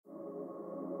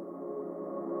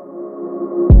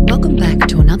Welcome back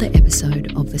to another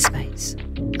episode of The Space,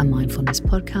 a mindfulness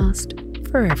podcast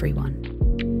for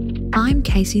everyone. I'm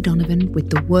Casey Donovan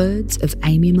with the words of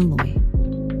Amy Molloy.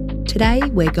 Today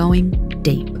we're going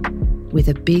deep with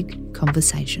a big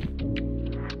conversation.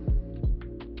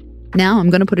 Now I'm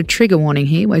going to put a trigger warning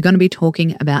here. We're going to be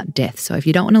talking about death. So if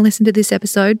you don't want to listen to this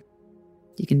episode,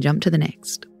 you can jump to the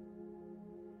next.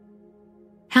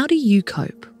 How do you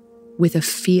cope with a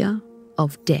fear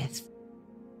of death?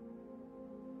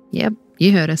 Yep,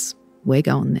 you heard us. We're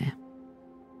going there.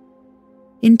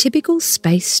 In typical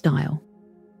space style,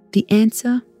 the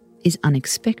answer is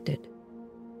unexpected.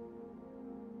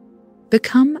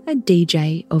 Become a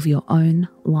DJ of your own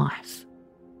life.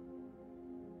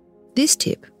 This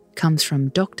tip comes from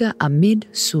Dr. Amit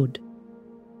Sood,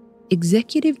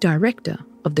 Executive Director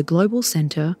of the Global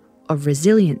Centre of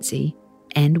Resiliency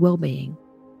and Wellbeing.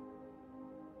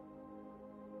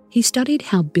 He studied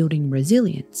how building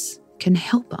resilience can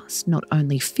help us not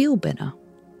only feel better,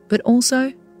 but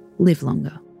also live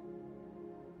longer.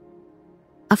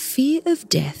 A fear of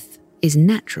death is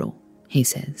natural, he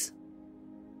says.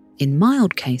 In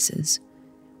mild cases,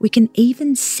 we can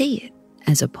even see it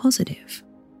as a positive.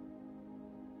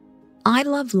 I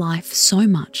love life so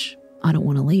much, I don't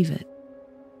want to leave it.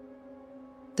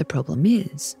 The problem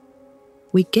is,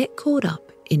 we get caught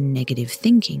up in negative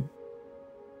thinking.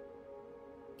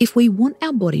 If we want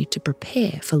our body to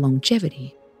prepare for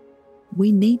longevity,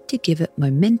 we need to give it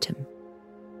momentum.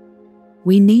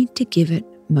 We need to give it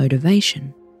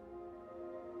motivation.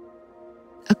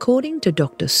 According to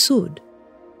Dr. Sood,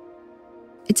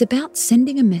 it's about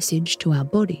sending a message to our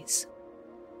bodies.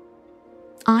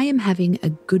 I am having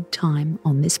a good time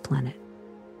on this planet.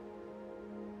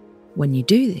 When you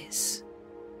do this,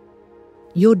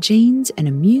 your genes and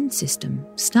immune system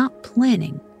start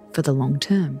planning for the long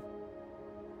term.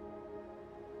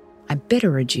 I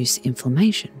better reduce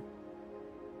inflammation.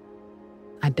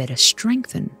 I better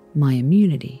strengthen my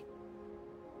immunity.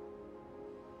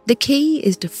 The key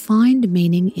is to find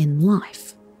meaning in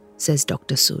life, says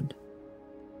Dr. Sood.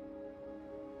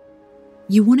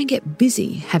 You want to get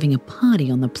busy having a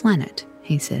party on the planet,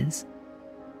 he says.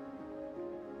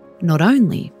 Not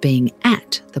only being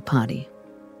at the party,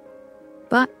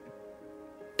 but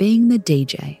being the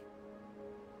DJ.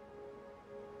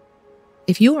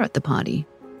 If you're at the party,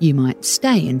 you might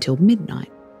stay until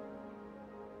midnight.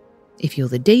 If you're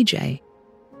the DJ,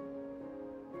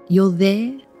 you're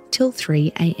there till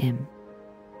 3 a.m.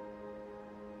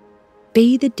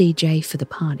 Be the DJ for the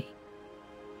party.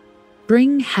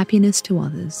 Bring happiness to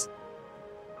others.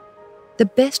 The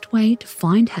best way to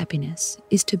find happiness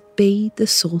is to be the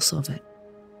source of it.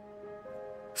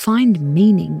 Find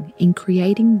meaning in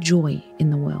creating joy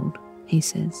in the world, he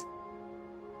says.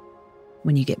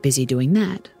 When you get busy doing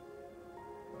that,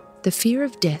 the fear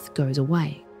of death goes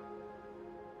away.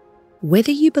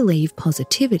 Whether you believe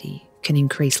positivity can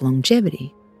increase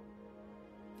longevity,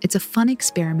 it's a fun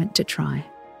experiment to try.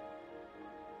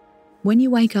 When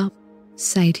you wake up,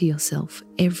 say to yourself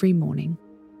every morning,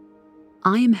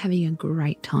 I am having a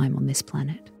great time on this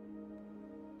planet.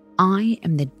 I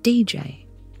am the DJ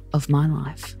of my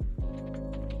life.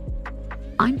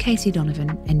 I'm Casey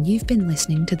Donovan, and you've been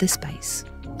listening to The Space,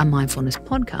 a mindfulness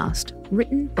podcast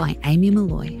written by Amy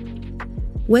Molloy.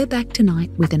 We're back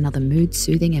tonight with another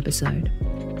mood-soothing episode.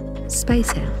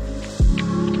 Space out.